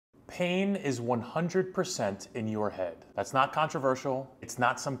Pain is 100% in your head. That's not controversial. It's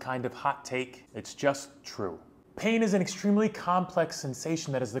not some kind of hot take. It's just true. Pain is an extremely complex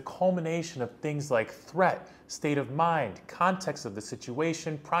sensation that is the culmination of things like threat, state of mind, context of the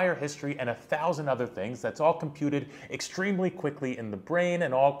situation, prior history, and 1,000 other things that's all computed extremely quickly in the brain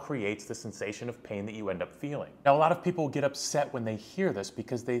and all creates the sensation of pain that you end up feeling. Now, a lot of people get upset when they hear this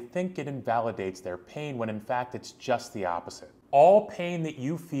because they think it invalidates their pain when in fact it's just the opposite. All pain that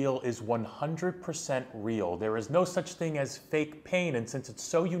you feel is 100% real. There is no such thing as fake pain, and since it's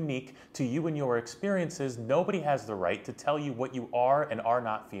so unique to you and your experiences, nobody has the right to tell you what you are and are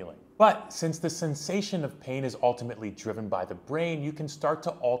not feeling. But since the sensation of pain is ultimately driven by the brain, you can start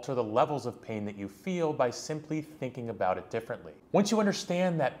to alter the levels of pain that you feel by simply thinking about it differently. Once you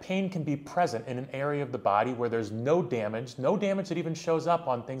understand that pain can be present in an area of the body where there's no damage that even shows up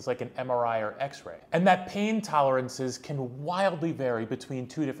on things like an MRI or X-ray, and that pain tolerances can wildly vary between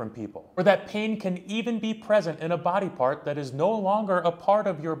two different people, or that pain can even be present in a body part that is no longer a part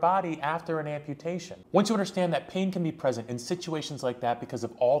of your body after an amputation. Once you understand that pain can be present in situations like that because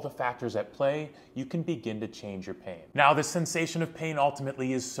of all the factors at play, you can begin to change your pain. Now, the sensation of pain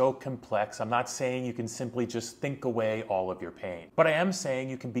ultimately is so complex. I'm not saying you can simply just think away all of your pain, but I am saying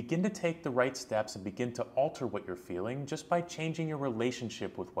you can begin to take the right steps and begin to alter what you're feeling just by changing your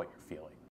relationship with what you're feeling.